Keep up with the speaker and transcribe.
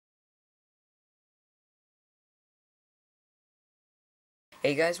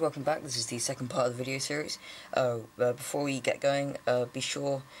Hey guys, welcome back. This is the second part of the video series. Before we get going, be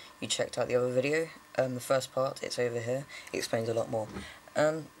sure you checked out the other video. The first part, it's over here. It explains a lot more.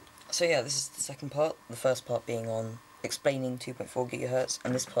 So yeah, this is the second part. The first part being on explaining 2.4 GHz,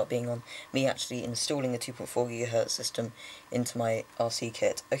 and this part being on me actually installing a 2.4 GHz system into my RC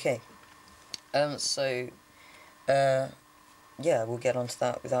kit. Okay. Yeah, we'll get onto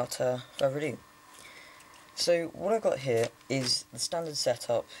that without further ado. So what I've got here is the standard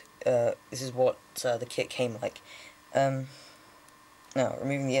setup. This is what the kit came like. Now,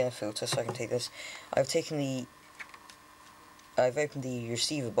 removing the air filter so I can take this. I've opened the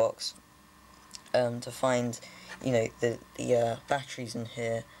receiver box to find, you know, the batteries in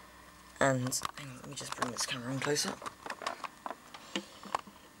here. And hang on, let me just bring this camera in closer.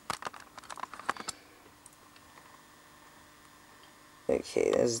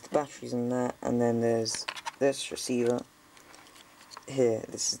 Okay, there's the batteries in there, and then there's this receiver here.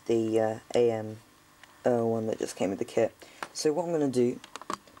 This is the AM one that just came with the kit. So what I'm going to do,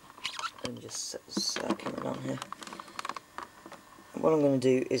 let me just set this camera down here. What I'm going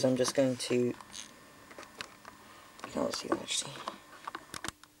to do is I'm just going to, I can't see that actually.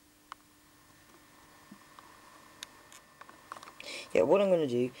 Yeah, what I'm going to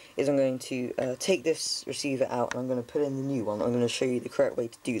do is I'm going to take this receiver out and I'm going to put in the new one. I'm going to show you the correct way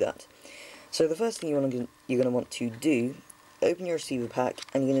to do that. So the first thing you're going to want to do, open your receiver pack,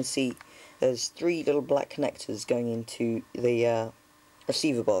 and you're going to see there's 3 little black connectors going into the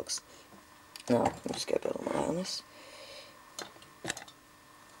receiver box. Now, let me just get a bit of light on this. There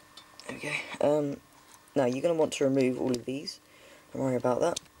we go. Now you're going to want to remove all of these. Don't worry about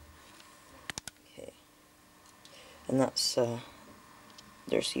that. Okay. And that's the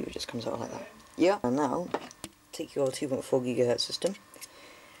receiver just comes out like that. Yeah. And now take your 2.4 GHz system,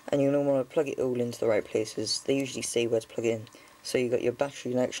 and you're going to want to plug it all into the right places. They usually say where to plug it in. So you've got your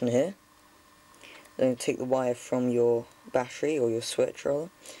battery connection here. Then take the wire from your battery, or your switch rather,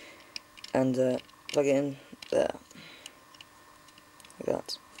 and plug it in there, like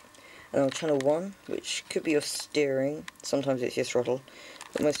that. And on channel 1, which could be your steering, sometimes it's your throttle,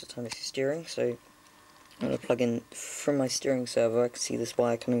 but most of the time it's your steering, so I'm going to plug in from my steering servo. I can see this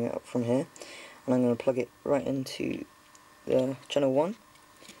wire coming up from here, and I'm going to plug it right into the channel 1,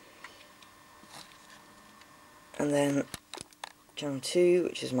 and then channel 2,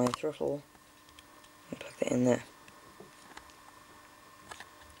 which is my throttle, and plug that in there.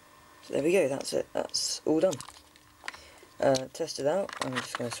 So there we go, that's it, that's all done. Test it out. I'm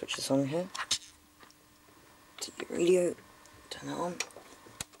just going to switch this on here. To your radio, turn that on.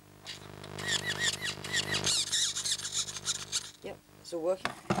 Yep, it's all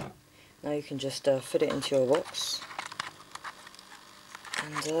working. Now you can just fit it into your box,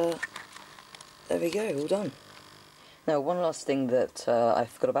 and there we go, all done. Now, one last thing that I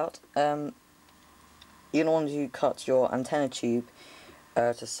forgot about. You're going to want to cut your antenna tube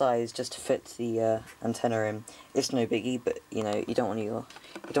to size just to fit the antenna in. It's no biggie, but you know you don't want your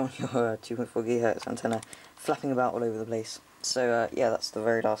 2.4 GHz antenna flapping about all over the place. So yeah, that's the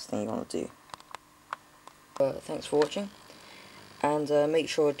very last thing you want to do. Thanks for watching, and make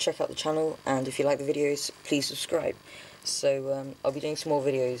sure to check out the channel, and if you like the videos, please subscribe. So I'll be doing some more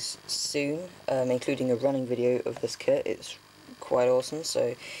videos soon, including a running video of this kit. It's quite awesome, so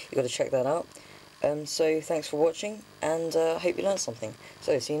you've got to check that out. So thanks for watching, and I hope you learned something.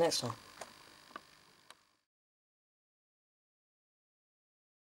 So see you next time.